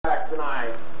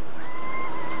tonight.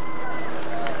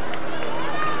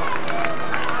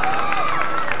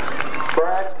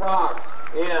 Brad Cox,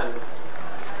 in.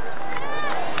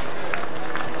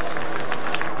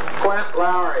 Quint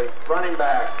Lowry, running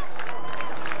back.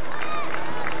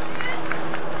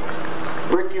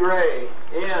 Ricky Ray,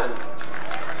 in.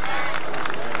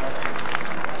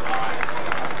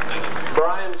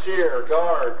 Brian Shear,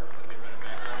 guard.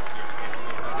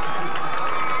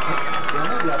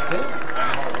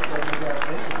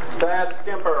 Thad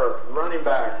Skimper, running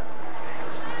back.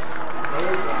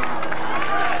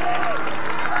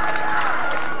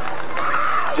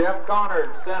 Jeff Connard,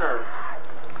 center.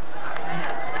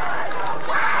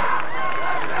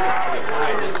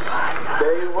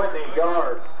 Dave Whitney,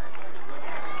 guard.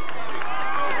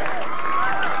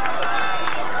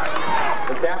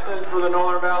 The captains for the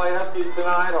Northern Valley Huskies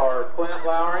tonight are Clint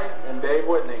Lowry and Dave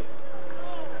Whitney.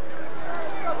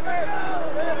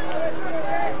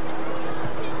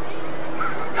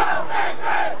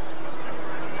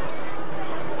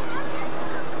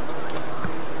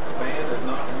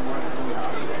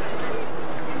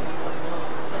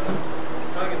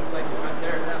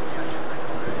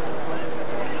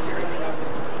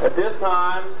 At this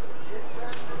time,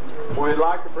 we'd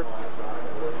like to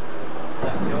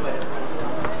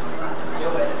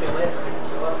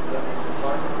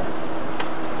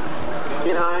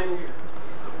behind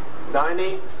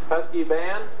Diney Husky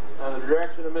Band under the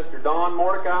direction of Mr. Don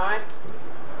Mordecai.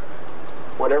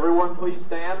 Would everyone please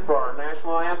stand for our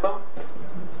national anthem?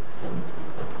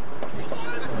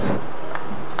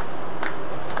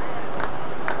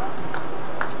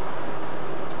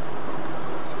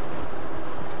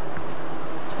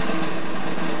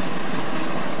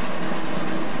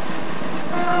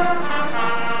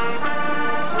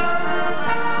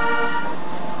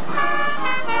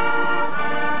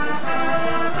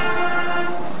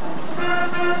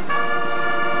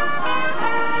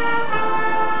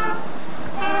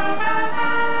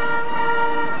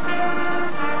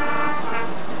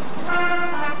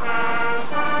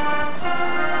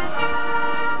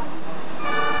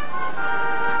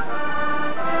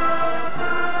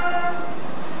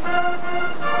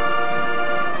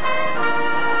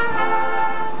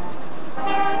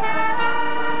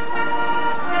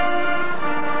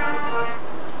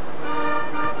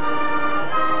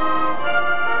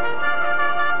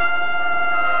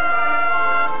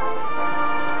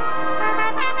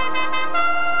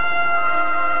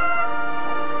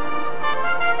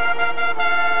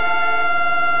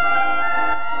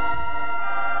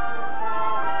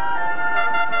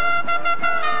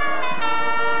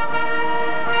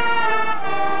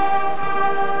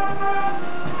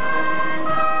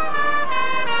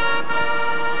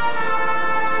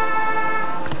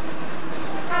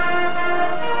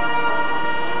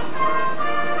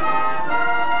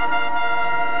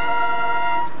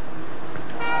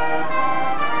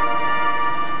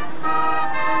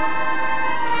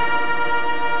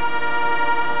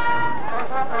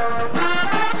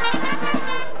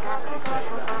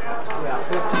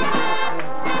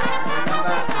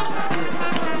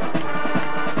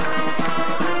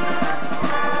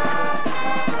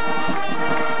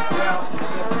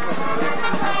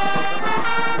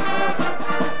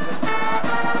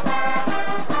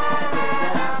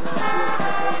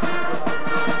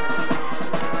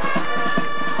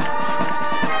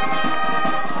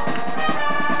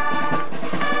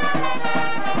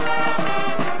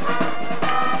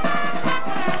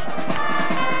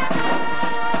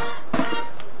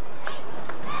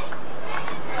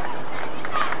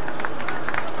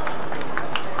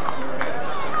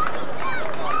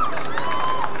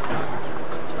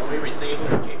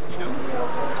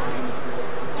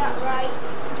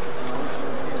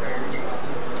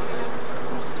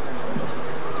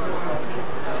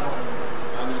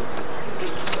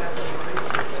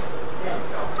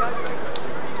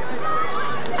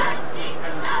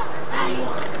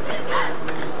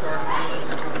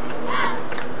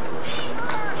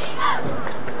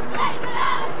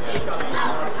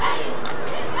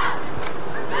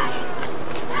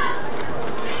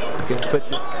 Put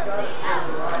the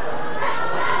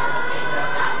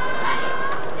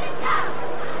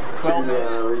 12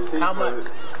 minutes. How much?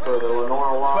 For the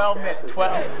Lenora 12 minutes.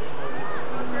 12.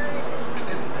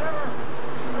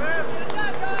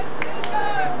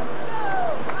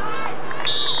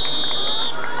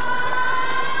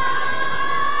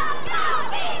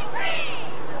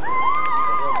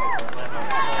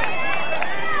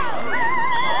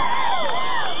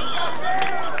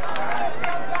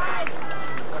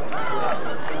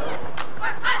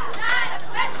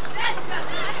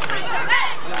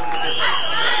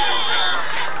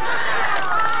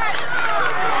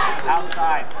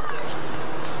 outside.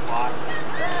 Slot.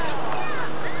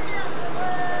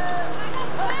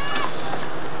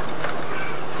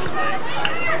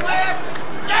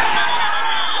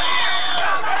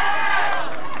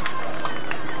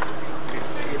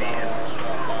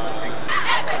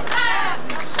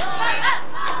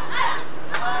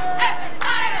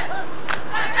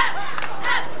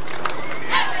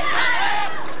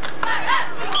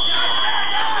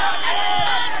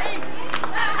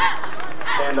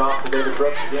 Off to David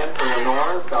Brooks again for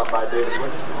Lenora, stopped by David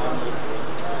Brooks.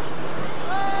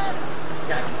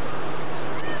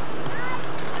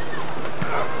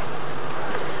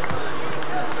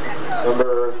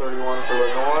 Number 31 for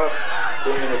Lenora,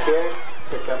 getting a kick,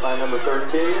 picked up by number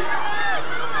 32.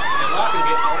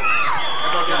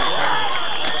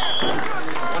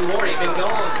 One more, you've been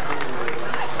going.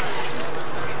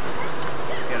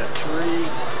 Got a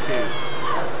 3-2.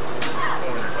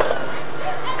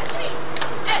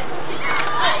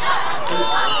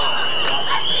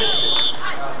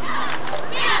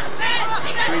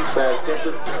 Bad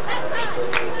skipper.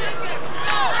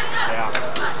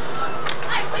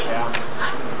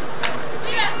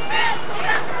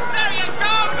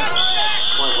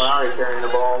 Point Lowry carrying the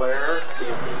ball there.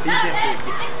 He's in big.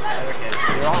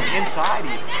 They're all inside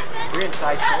even. We're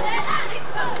inside shoulder.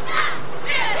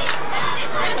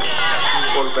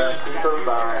 Quarterback keeper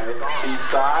by each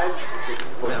side.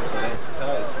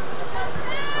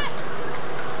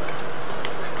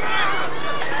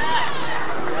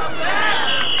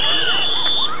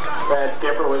 Bad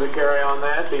skipper with a carry on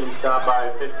that, being stopped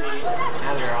by 50.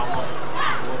 Now they're almost a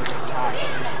little bit tight.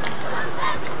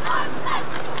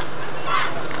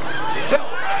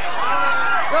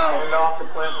 Hand off to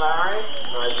Clint Lowry.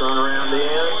 Nice run around the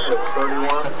end with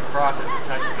 31. Cuts across, it's a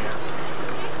touchdown.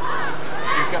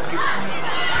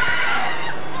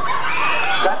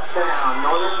 Touchdown,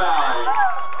 Northern Valley.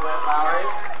 Clint Lowry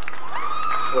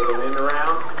with an end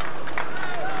around.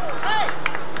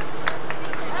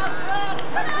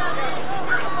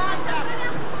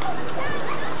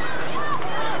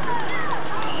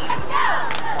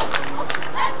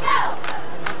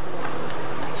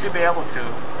 Should be able to.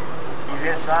 He's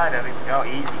inside of him. Oh,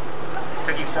 easy.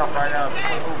 Took himself right out. It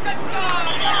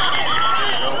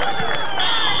was over.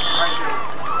 Pressure.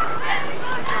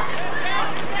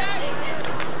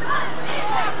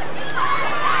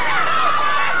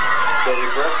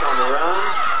 David Brooks on the run.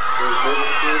 He's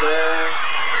moving through there.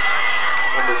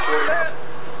 Number 40.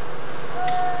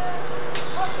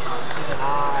 He's an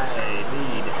high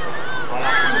lead. Right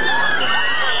off the center.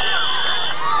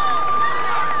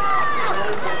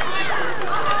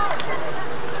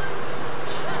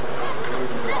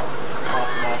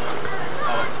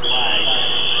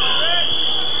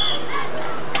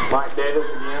 Mike Davis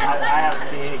again. I haven't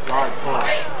seen any guard pull.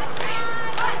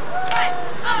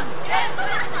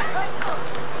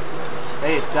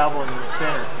 They just doubling in the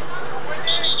center.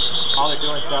 All they're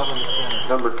doing is doubling the center.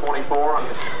 Number 24 on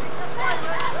the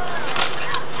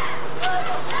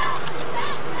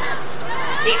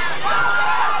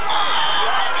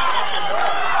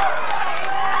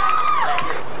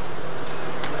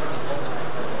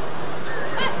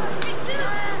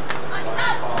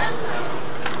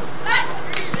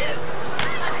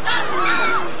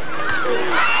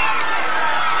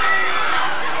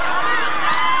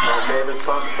Davis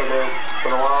pumps for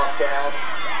the Wildcats.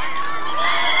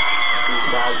 These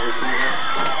guys receiving.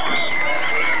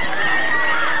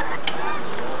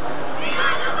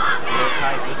 They're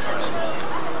tight this way.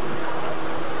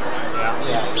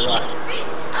 Yeah, you're right.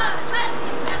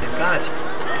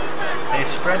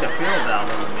 They've spread the field out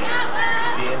a little bit.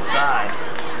 The inside.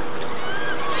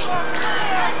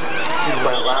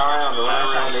 Clint Lowry on the run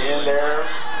around the end there.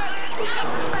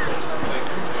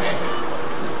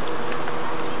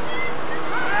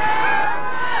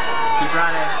 Keep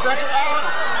running. Stretch it out.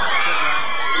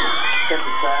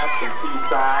 Central pass from T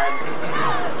side.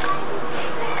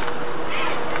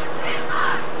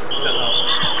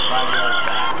 5 yards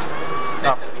back.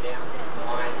 Up.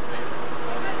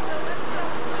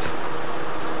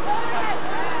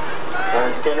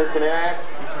 And Skinner connect.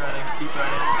 Keep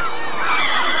running.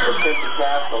 Central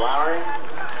pass to Lowry.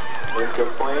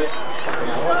 Incomplete.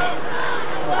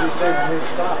 He said we need to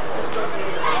stop.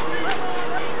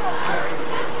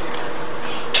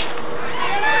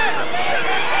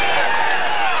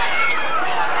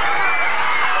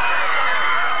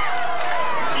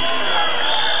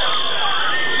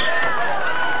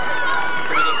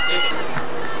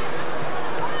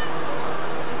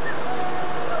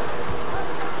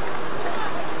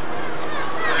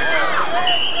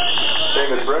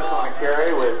 David Brooks on a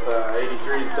carry with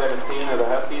 83-17 of the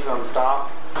Huskies on the stop.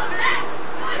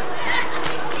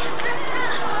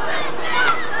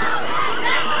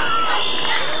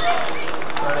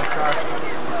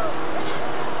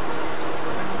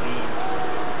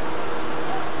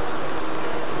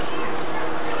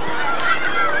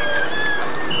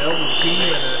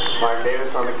 Mike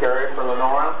Davis on the carry for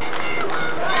Lenora.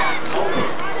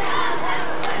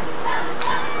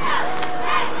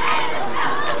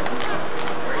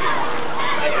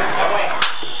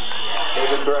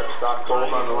 David Brooks, stop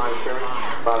cold on the line of scrimmage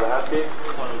by the Huskies.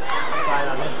 Close. Slide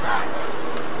on this side.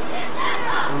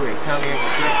 Ooh, they come here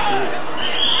with grip too.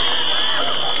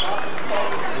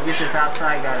 To get this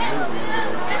outside, you gotta move a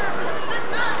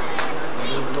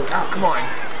little bit. Oh, come on.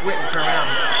 Whitten, turn around.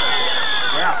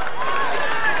 Yeah.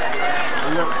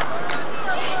 Look.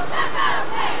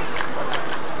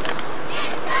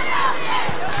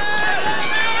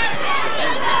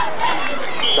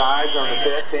 Sides on the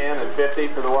 10 and 50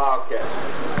 for the Wildcats.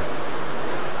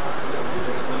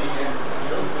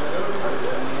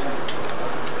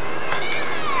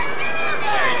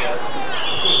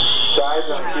 Sides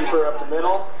on the keeper up the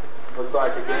middle. Looks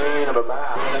like a gain of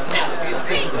about.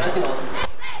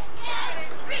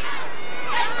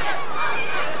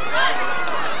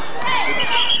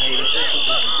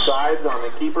 Sides on the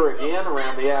keeper again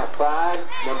around the outside.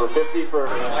 Number 50 for.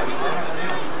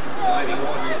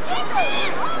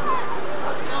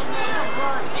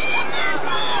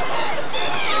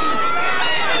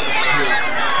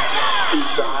 Two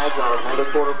sides on another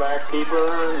quarterback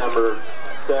keeper, number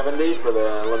 70 for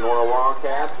the Lenora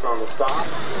Wildcats on the stop.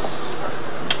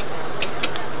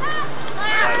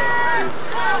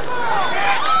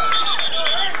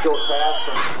 Short pass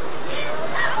from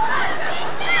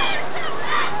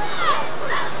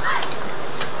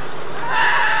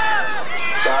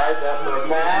sides after a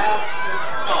pass.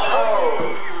 Oh!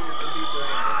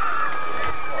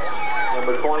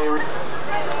 Number 20.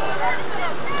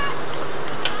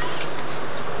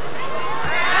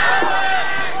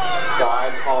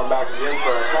 Sides falling back again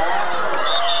for a pass.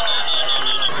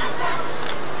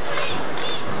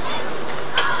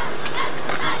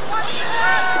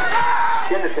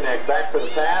 Interconnect back for the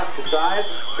pass to sides.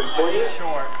 Complete.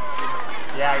 Short.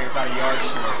 Yeah, you're about a yard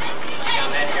short.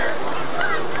 Down that here.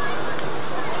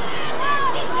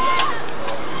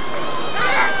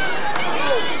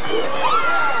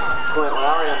 Clint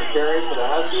Lowry on the carry for the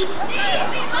Huskies.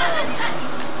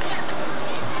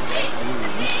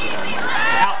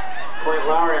 Out. Clint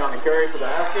Lowry on the carry for the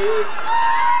Huskies.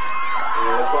 And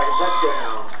it looks like a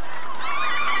touchdown.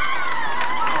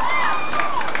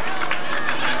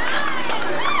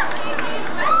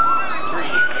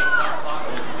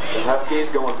 The Huskies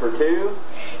going for 2.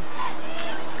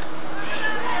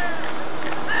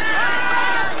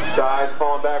 Sides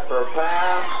falling back for a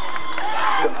pass.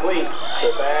 Complete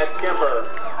to Thad Kemper.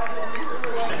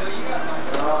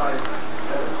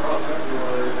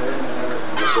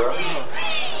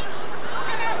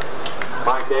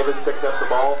 Mike Davis picked up the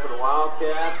ball for the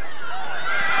Wildcats.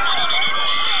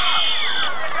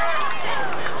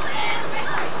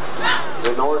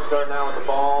 Lenora starting out with the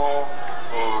ball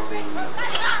on the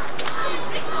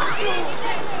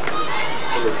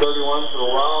number 31 for the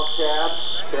Wildcats.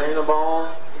 Carrying the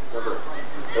ball, number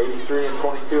 83 and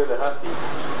 22 of the Huskies.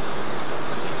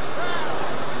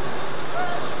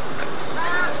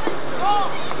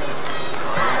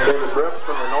 David Brooks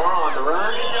from Lenora on the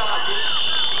run.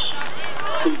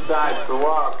 Two sides for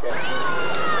Wildcats.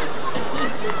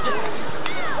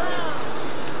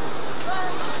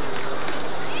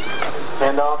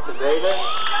 Hand off to David.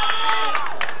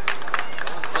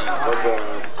 With the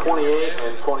 28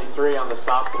 and 23 on the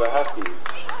stop for the Huskies.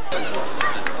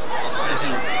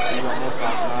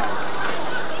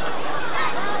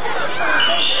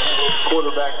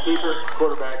 Quarterback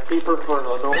keeper for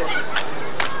Lenora.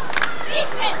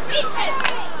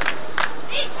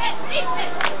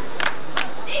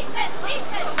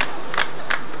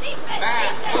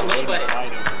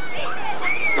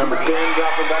 Number 10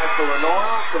 dropping back for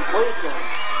Lenora. Completion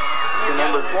to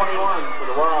number 21 for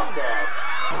the Wildcats.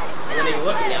 I wasn't even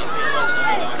looking downfield.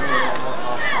 Almost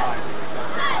offside.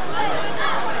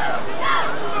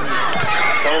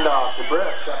 Handoff to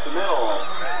Brooks up the middle.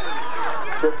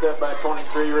 Tripped up by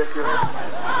 23, Rick.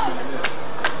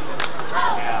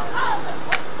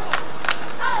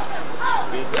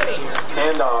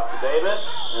 Handoff to Davis,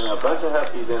 and a bunch of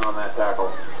Huskies in on that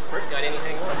tackle. First got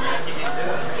anything on.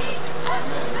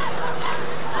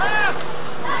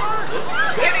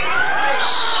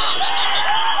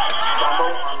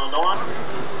 Fumble on Lenora.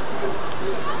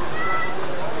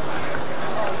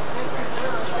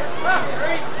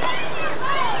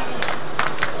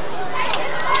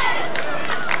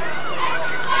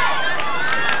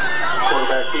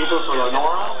 Quarterback keeper for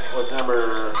Lenora with number.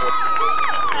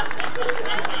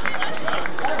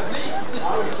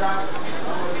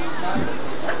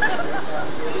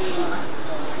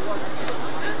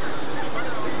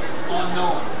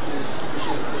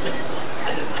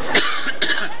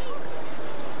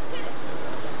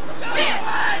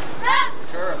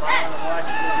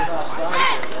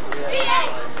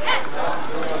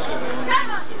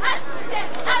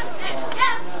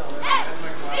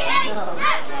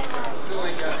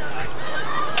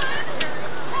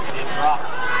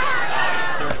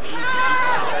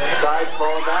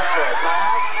 falling back for a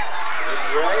pass. It's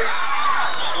Ray.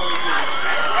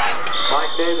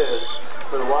 Mike Davis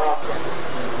for the Wildcats.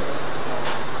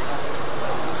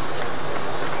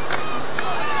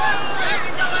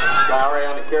 Lowry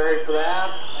on the carry for that.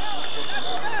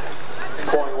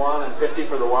 21 and 50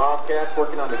 for the Wildcats,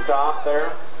 working on the stop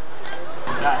there.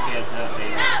 Got heads up,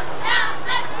 baby.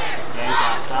 Yeah, he's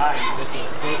outside. He missed it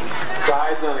completely.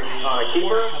 Sides on a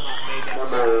keeper.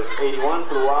 Number 81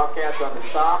 for the Wildcats on the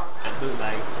stop. And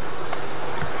bootleg.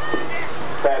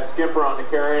 Bad skipper on the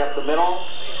carry up the middle.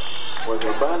 With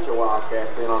a bunch of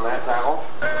Wildcats in on that tackle.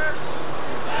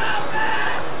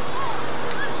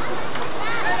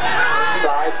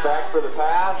 Sides back for the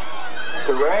pass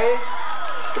to Ray.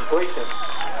 Completion.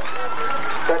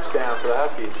 Touchdown for the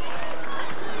Huskies.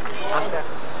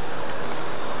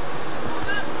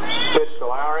 Pitch to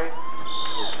Lowry.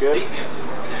 It's good.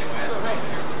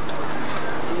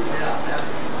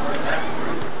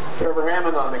 Trevor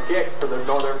Hammond on the kick for the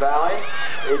Northern Valley.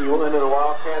 81 into the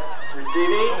Wildcats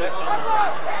receiving.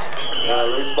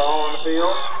 Loose ball on the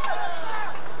field.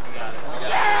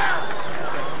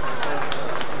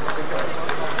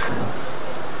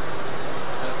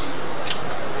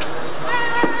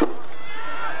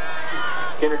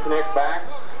 Interconnect back,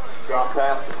 drop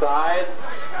past the side.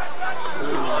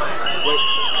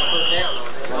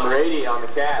 Number 80 on the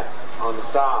Cats, on the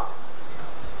stop.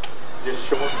 Just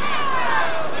short.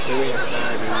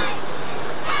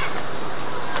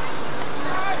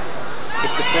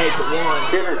 Just the fake at one.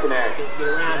 Interconnect. Get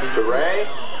around him. To Ray.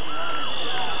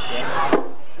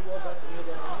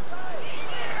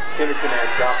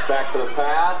 Interconnect, drops back to the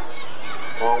pass.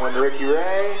 Long one to Ricky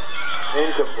Ray.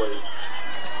 Incomplete.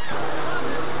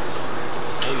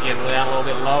 Maybe get it down a little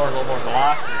bit lower, a little more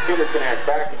velocity. Interconnect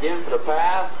back again for the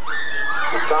pass.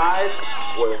 The size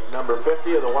with number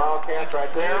 50 of the Wildcats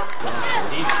right there.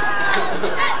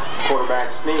 Quarterback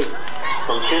sneak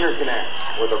from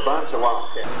Interconnect with a bunch of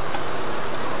Wildcats.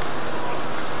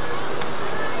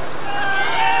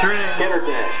 Turn it.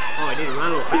 Interconnect. Oh, I need to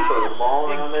run a little Keeper faster. with the ball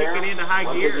around there. Kick it into high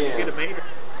gear and get a meter.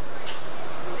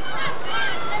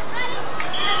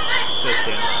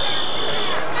 Touchdown.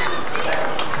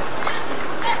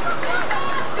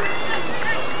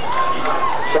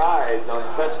 Sides on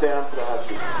touchdown for the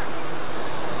Huskies.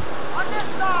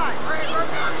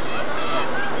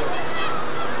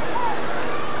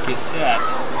 Get set.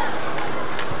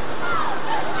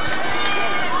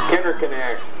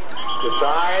 Interconnect. The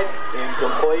side,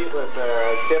 incomplete with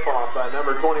a tip-off by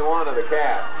number 21 of the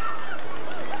Cats.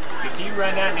 If you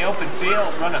run out in the open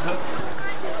field, run a hook.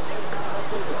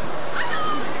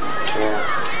 Yeah.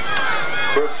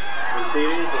 Brooks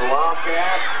receiving for the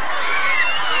Wildcats.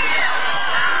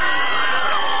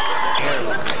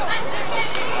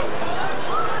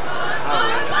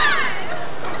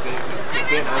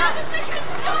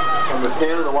 Number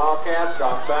 10 of the Wildcats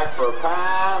drops back for a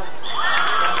pass.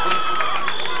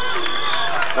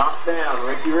 Knocked down,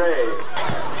 Ricky Ray.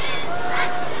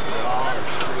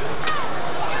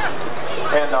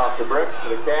 Hand off to Brooks for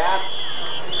the Cats.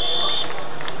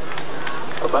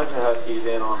 A bunch of Huskies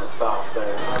in on the stop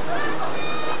there.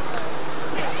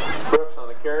 Brooks on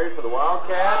the carry for the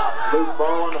Wildcats. Loose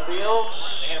ball on the field.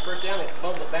 They had a first down, they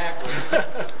fumbled it backwards.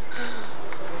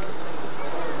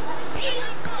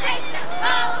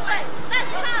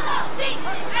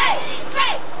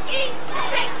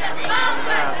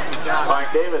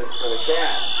 Mike Davis for the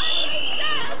Cats.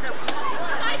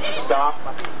 Stop.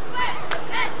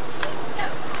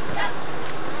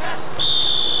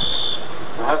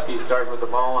 The Huskies start with the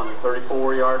ball on the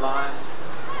 34-yard line.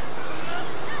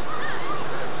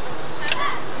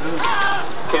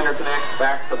 Kinder connects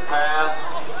back to pass.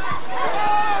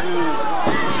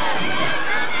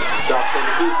 Drops in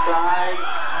the east side.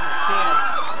 10,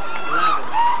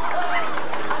 11.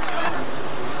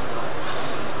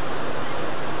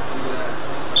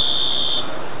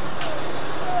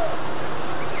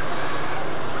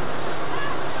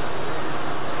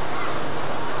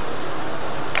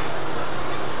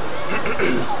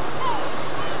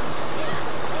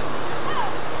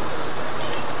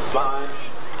 Line.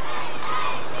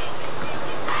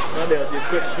 Well, they'll do a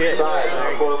quick hit.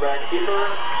 Side, quarterback keeper.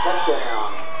 Touchdown.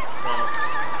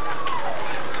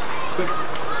 Quick.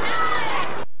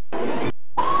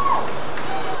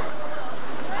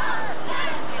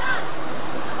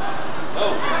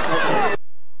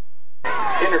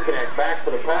 Interconnect back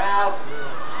for the pass.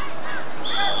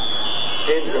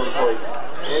 Incomplete.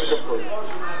 Incomplete.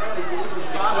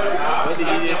 What did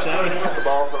you just say? The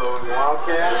ball for the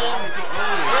Wildcats.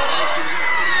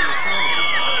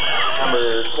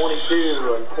 Number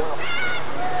 22 and 12.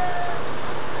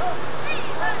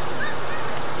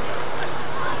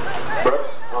 Brooks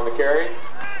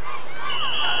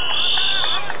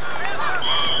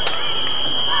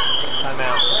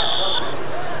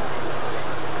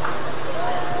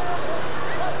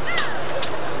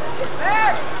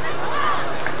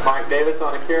Davis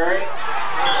on a carry.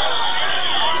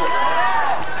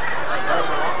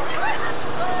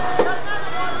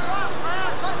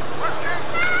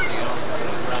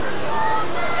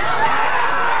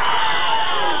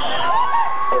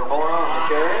 Lenora on the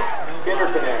carry.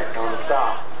 Interconnect on the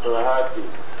stop for the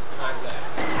Huskies.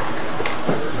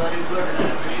 Everybody's looking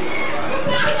at me.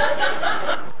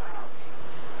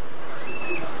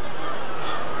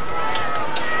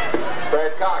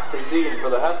 Brad Cox receiving for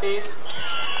the Huskies.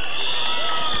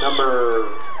 Number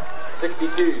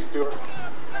 62, Stewart.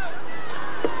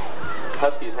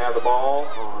 Huskies have the ball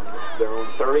on their own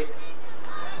 30.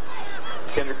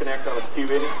 Kinder connect on a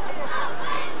QB.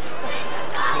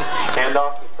 Hand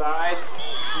off the side.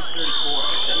 He's 34.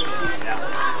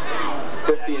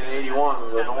 50 and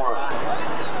 81, Lenora.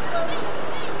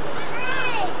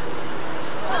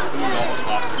 He almost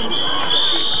lost it.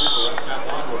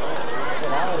 That's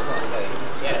what I was going to say.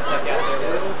 Yeah, it's stuck out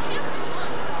there.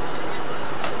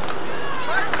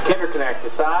 Kinder connect to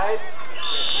sides.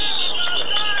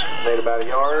 Made about a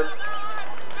yard.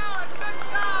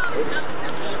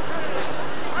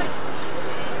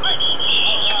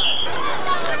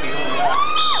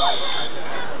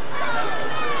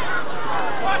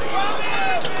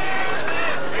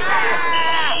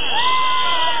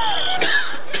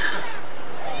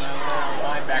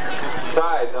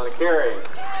 Sides on a carry.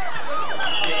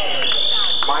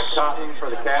 Mike Cotton for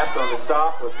the Cats on the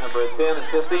stop with number 10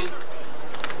 assisting.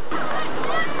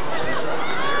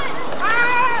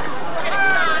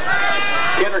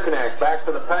 Interconnect back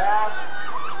for the pass.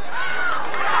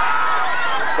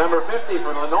 Number 50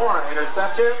 for Lenora,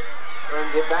 interception.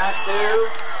 Brings it back to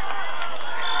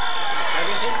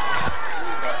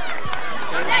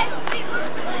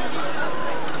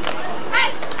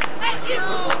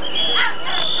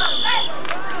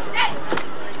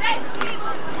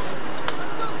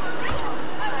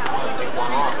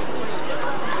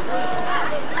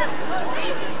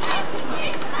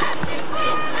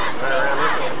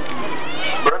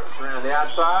Brooks around the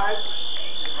outside.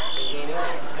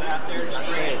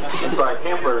 Looks like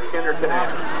Hempler, Kinder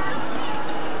connect.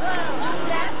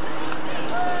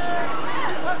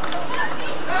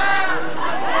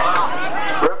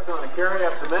 Brooks on a carry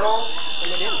up the middle.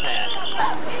 And it is pass.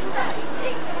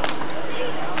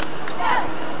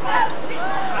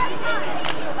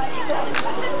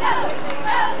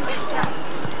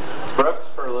 Brooks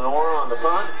for Lenora on the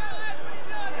punt.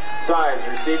 Sides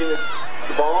receiving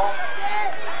the ball.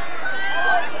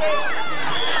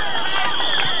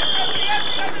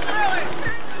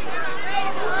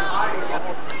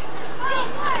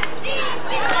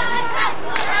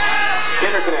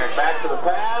 Interconnect back to the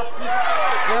pass.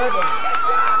 Good.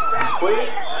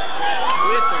 Complete.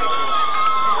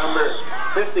 Number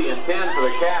 50 and 10 for the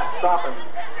Cats, stopping.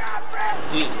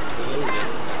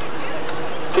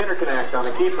 Interconnect on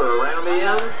the keeper around the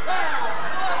end.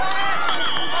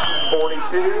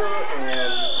 42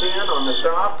 and 10 on the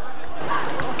stop.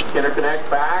 Interconnect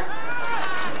back.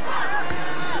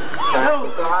 Back to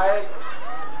sides.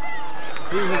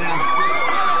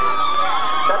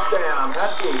 Touchdown,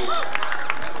 Huskies.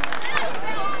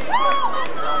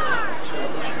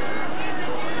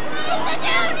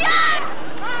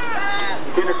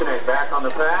 Interconnect back on the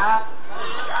pass.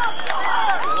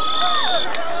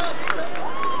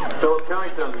 Philip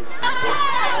Cunnington.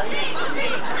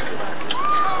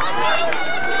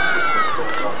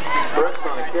 Brooks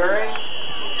on a carry.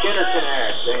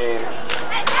 Interconnect. And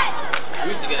We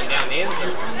used to get him down the end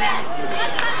zone.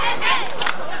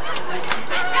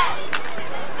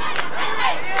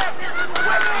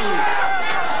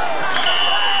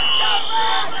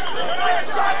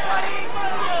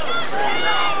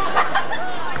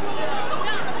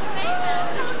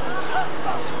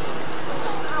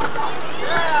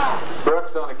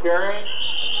 Brooks on a carry.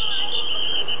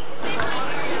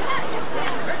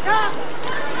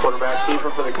 Quarterback keeper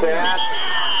for the Cats.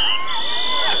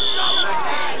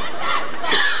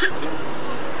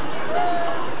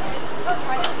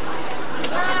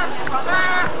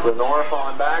 Lenora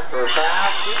falling back for a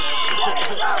pass.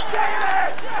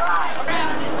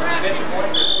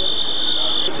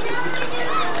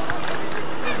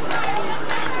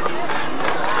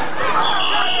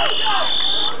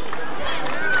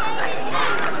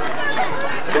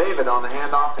 David on the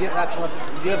handoff. Yeah, that's what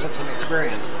gives him some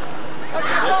experience.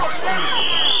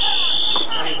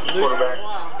 Quarterback,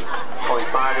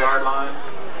 25-yard line.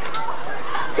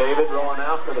 David rolling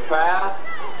out for the pass.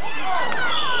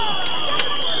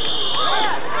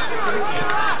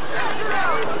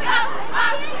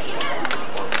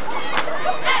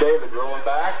 David rolling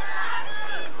back.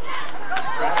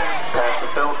 Pass to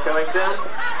Phil Cunnington.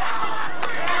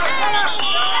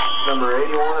 number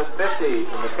 81 and 50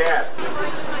 from the Cats.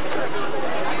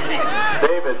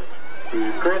 David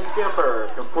to Chris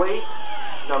Skimper, complete.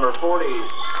 Number 40,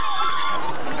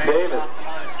 David.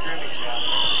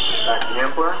 Back to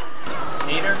Hempler.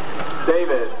 Neater.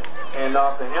 David, hand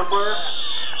off to Hempler.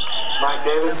 Mike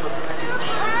Davis.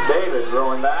 David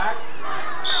rolling back.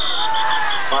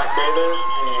 Mike Davis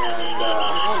and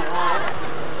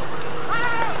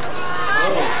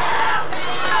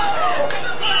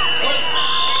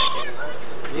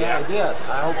Yeah, I did.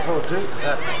 I hope so too, because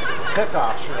that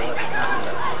pickoff sure wasn't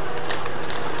happening.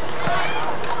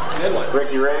 Good one.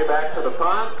 Ricky Ray back for the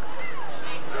punt.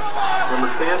 Number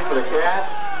 10 for the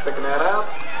Cats, picking that up.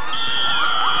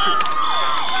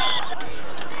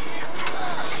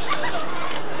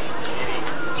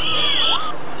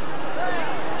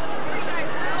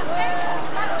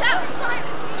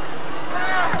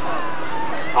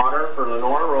 Potter for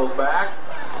Lenora, rolls back.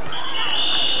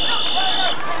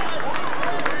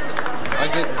 I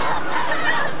didn't.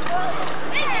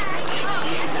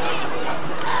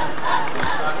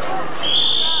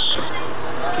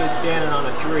 Kid standing on a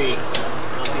 3. I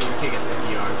don't think you kick it 50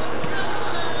 yards.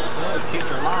 Oh, he kicked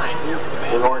her line. Here to the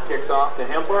man. Lenora kicks off to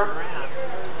Hempler.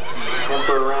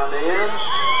 Hempler around the end.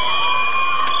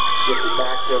 Gets it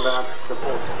back to about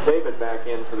David back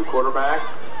in for the quarterback.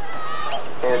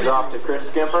 Hands off to Chris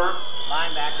Skimper.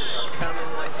 Linebackers are coming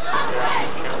like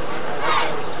surprise coming.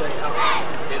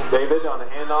 David on a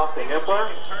handoff to Hempler.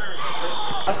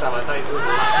 Last time I thought he moved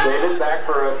it. David back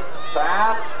for a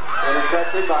pass.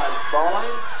 Intercepted by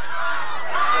Bowling.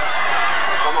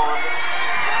 Come on.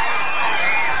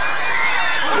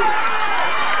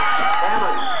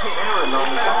 Hammond on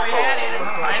the top.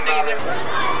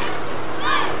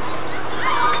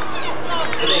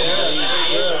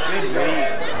 Good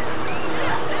read.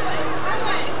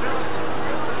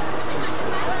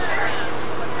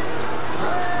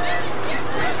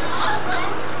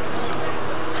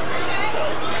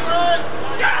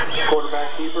 Quarterback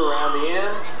keeper around the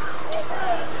end.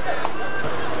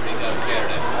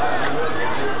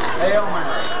 Hail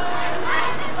Mary.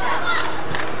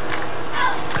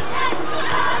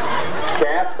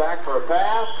 Cats back for a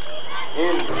pass.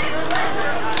 In.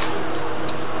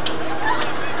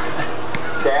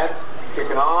 Cats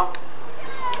kicking off.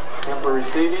 Hempler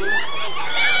receiving. Went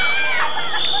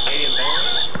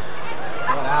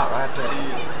out right there.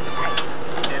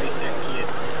 Heavy set kid.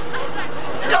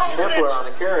 Hempler on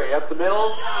a carry up the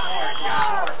middle.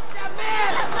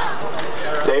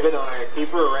 David on a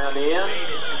keeper around the end.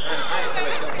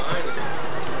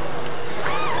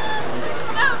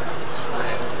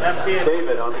 Left in.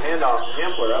 David on the handoff to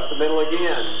Hempler up the middle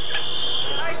again.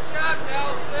 Nice job,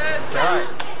 Nelson. Right.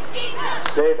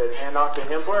 David handoff to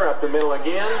Hempler up the middle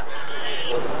again.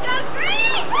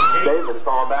 David's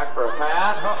falling back for a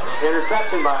pass.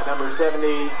 Interception by number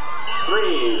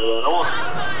 73, Lenora.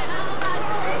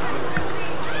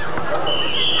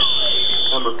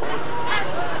 Number 4.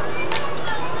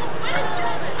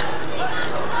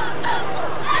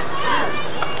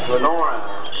 Lenora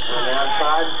on the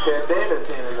outside. Ted Davis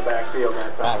in the backfield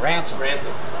that time. Ransom.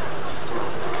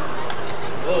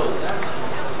 Whoa.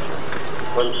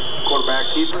 Quarterback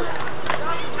keeper.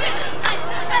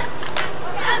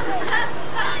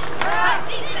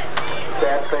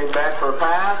 Cats fade back for a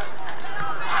pass.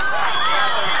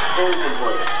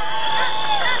 Incomplete.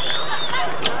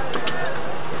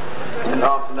 And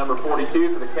off to number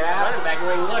 42 for the Cats. Running back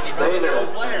where he looked. He broke their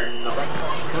old player.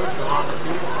 Coach on the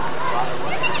field.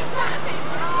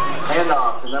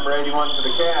 Handoff to number 81 for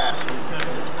the Cats.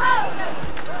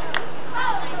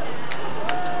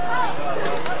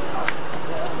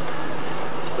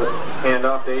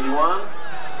 Handoff to 81.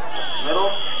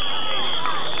 Middle.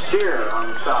 Shearer on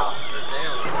the stop.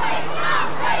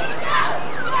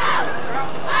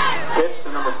 Pitch to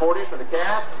number 40 for the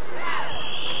Cats.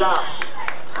 Stop.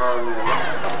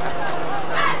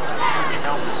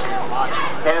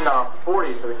 Handoff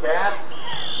 40 for the Cats.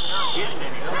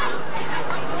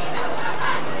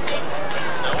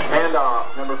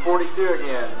 Handoff number 42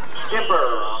 again.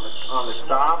 Skipper on the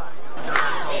stop.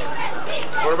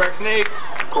 Quarterback sneak.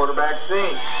 Quarterback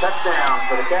sneak. Touchdown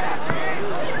for the Cats.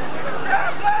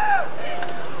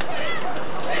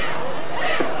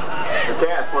 The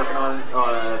Cats working on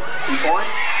 2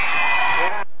 points.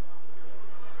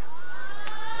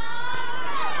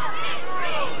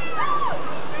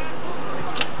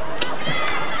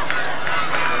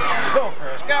 Go,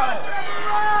 Chris, go!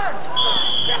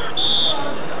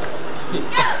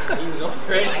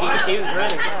 He was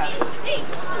running fast.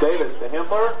 Davis to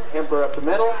Hempler. Hempler up the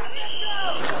middle.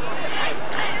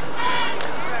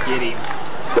 Get him.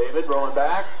 David rolling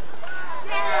back.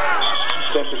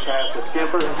 Attempted pass to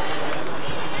Skimper. Oh,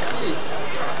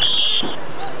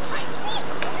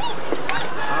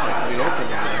 it's going to be open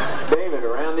down there. David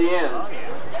around the end. Oh,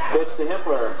 yeah. Pitch to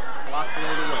Himpler. Blocked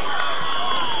below the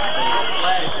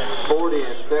waist. 40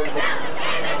 and 70.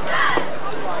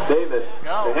 David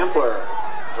to Himpler.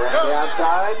 Around the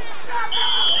outside.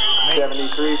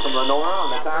 73 from Lenora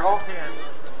on the tackle.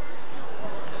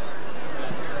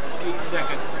 8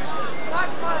 seconds.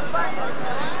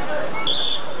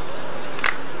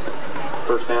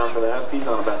 First down for the Huskies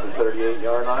on about the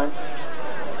 38-yard line.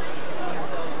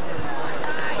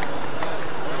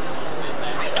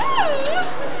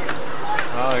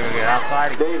 Oh, you're going to get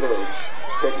outside again. David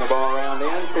taking the ball around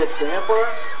in. Pitch to Himpler.